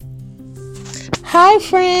Hi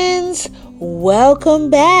friends, welcome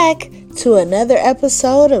back to another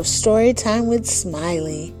episode of Storytime with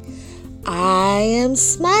Smiley. I am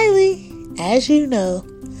Smiley, as you know.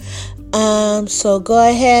 So go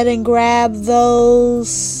ahead and grab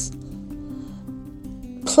those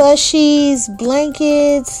plushies,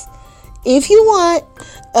 blankets, if you want,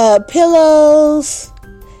 pillows,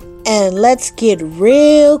 and let's get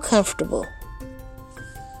real comfortable.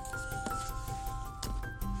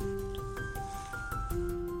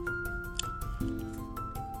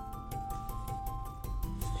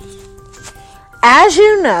 As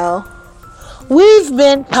you know, we've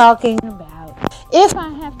been talking about, if I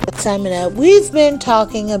have to sum it up, we've been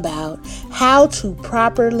talking about how to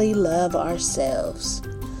properly love ourselves.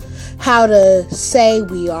 How to say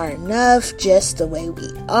we are enough just the way we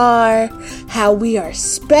are. How we are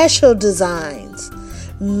special designs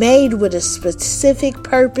made with a specific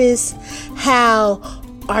purpose. How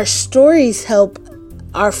our stories help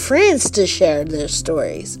our friends to share their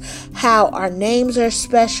stories, how our names are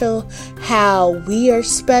special, how we are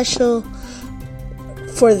special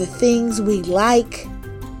for the things we like.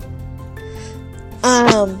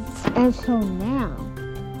 And so now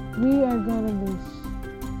we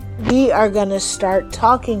are gonna start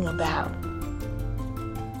talking about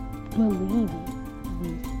believing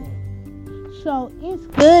these things. So it's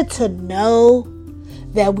good to know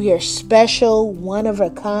that we are special, one of a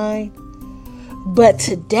kind. But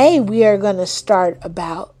today we are going to start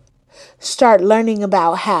learning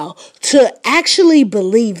about how to actually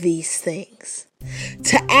believe these things.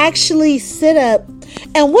 To actually sit up.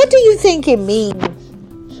 And what do you think it means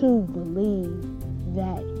to believe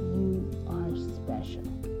that you are special?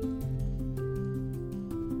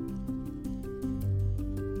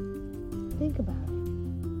 Think about it.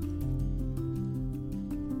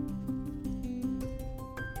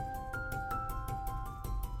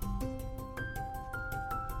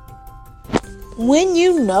 When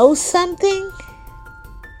you know something,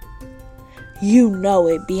 you know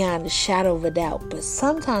it beyond a shadow of a doubt. But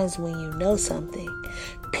sometimes when you know something,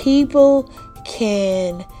 people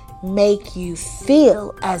can make you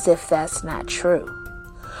feel as if that's not true.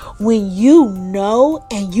 When you know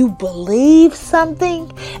and you believe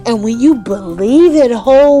something, and when you believe it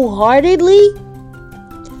wholeheartedly,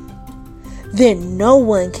 then no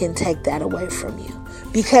one can take that away from you.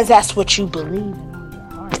 Because that's what you believe in.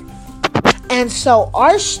 And so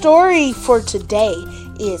our story for today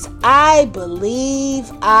is I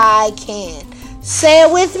believe I can. Say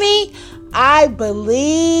it with me. I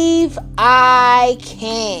believe I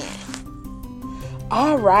can.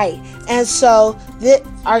 All right. And so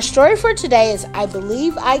our story for today is I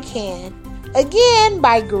Believe I Can. Again,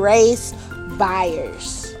 by Grace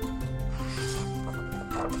Byers.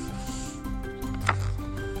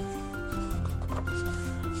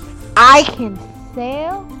 I can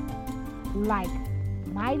sail like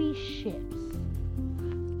mighty ships,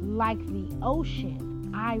 like the ocean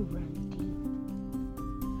I run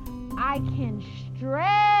deep. I can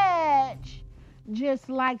stretch just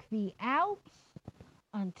like the Alps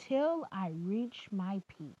until I reach my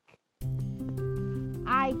peak.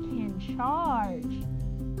 I can charge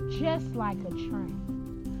just like a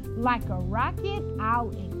train, like a rocket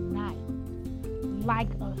I'll ignite.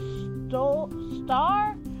 Like a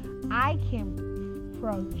star, I can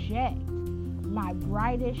project my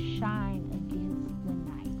brightest shine against the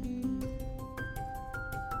night.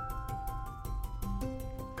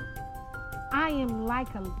 I am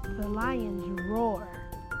like the lion's roar.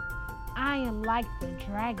 I am like the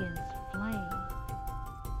dragon's flame.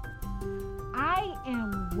 I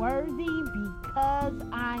am worthy because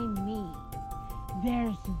I'm me.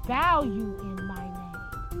 There's value in my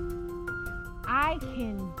name. I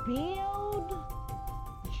can build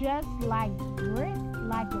just like a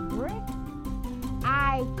brick.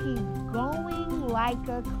 I keep going like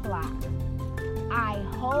a clock. I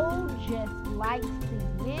hold just like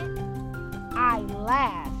cement. I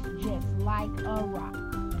last just like a rock.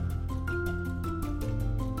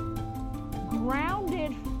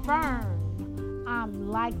 Grounded firm, I'm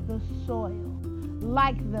like the soil.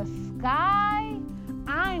 Like the sky,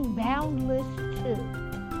 I'm boundless too.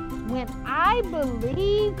 When I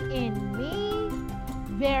believe in me,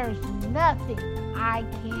 there's nothing I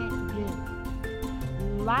can't do.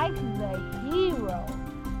 Like the hero,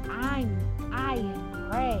 I am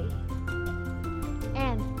brave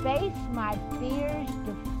and face my fears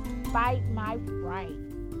despite my fright.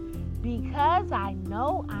 Because I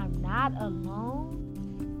know I'm not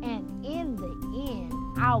alone, and in the end,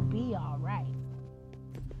 I'll be all right.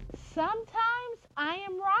 Sometimes I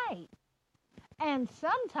am right, and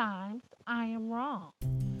sometimes I am wrong.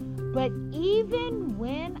 But even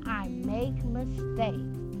when I make make mistakes.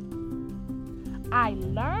 I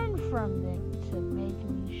learn from them to make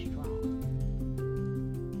me strong.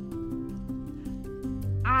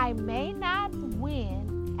 I may not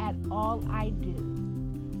win at all I do.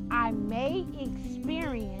 I may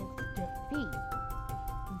experience defeat,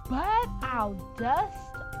 but I'll dust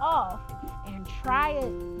off and try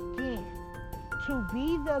again to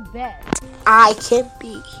be the best I can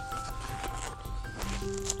be.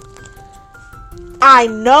 I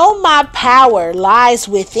know my power lies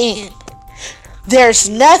within. There's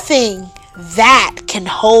nothing that can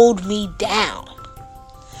hold me down.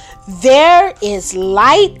 There is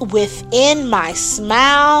light within my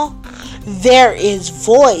smile. There is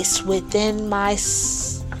voice within my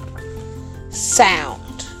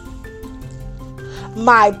sound.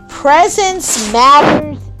 My presence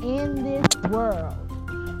matters in this world.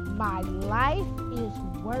 My life is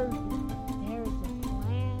worthy. There's a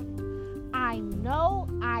plan. I know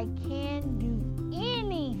I can do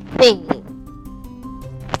anything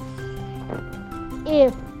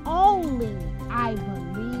if only I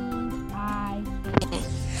believe I can.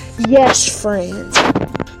 Yes, friends,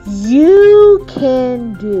 you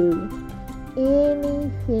can do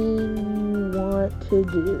anything you want to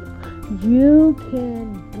do. You can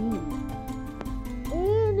be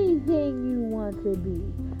anything you want to be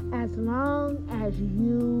as long as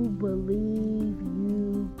you believe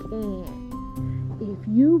you can. If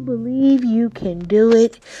you believe you can do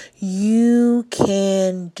it, you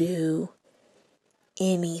can do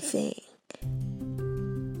anything.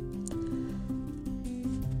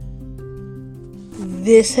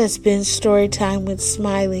 This has been Storytime with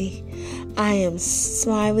Smiley. I am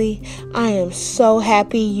Smiley. I am so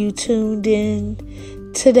happy you tuned in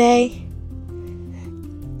today.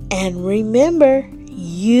 And remember,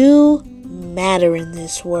 you matter in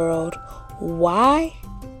this world. Why?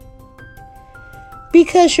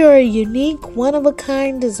 Because you're a unique,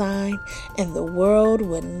 one-of-a-kind design, and the world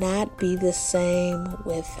would not be the same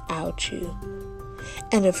without you.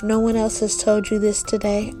 And if no one else has told you this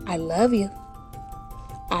today, I love you.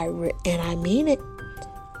 And I mean it.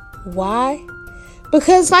 Why?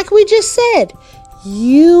 Because like we just said,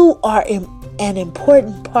 you are an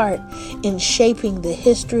important part in shaping the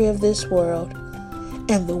history of this world.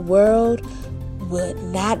 And the world would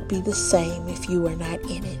not be the same if you were not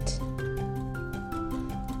in it.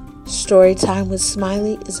 Storytime with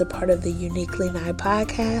Smiley is a part of the Uniquely Nye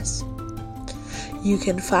podcast. You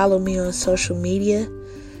can follow me on social media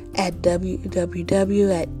at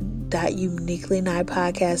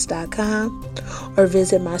www.uniquelynyepodcast.com or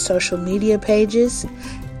visit my social media pages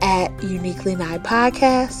at Uniquely Nye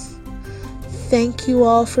Podcast. Thank you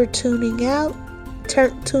all for tuning in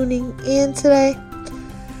today.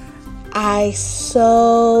 I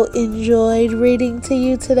so enjoyed reading to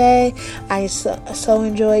you today. I so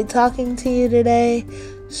enjoyed talking to you today.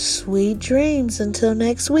 Sweet dreams until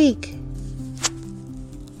next week.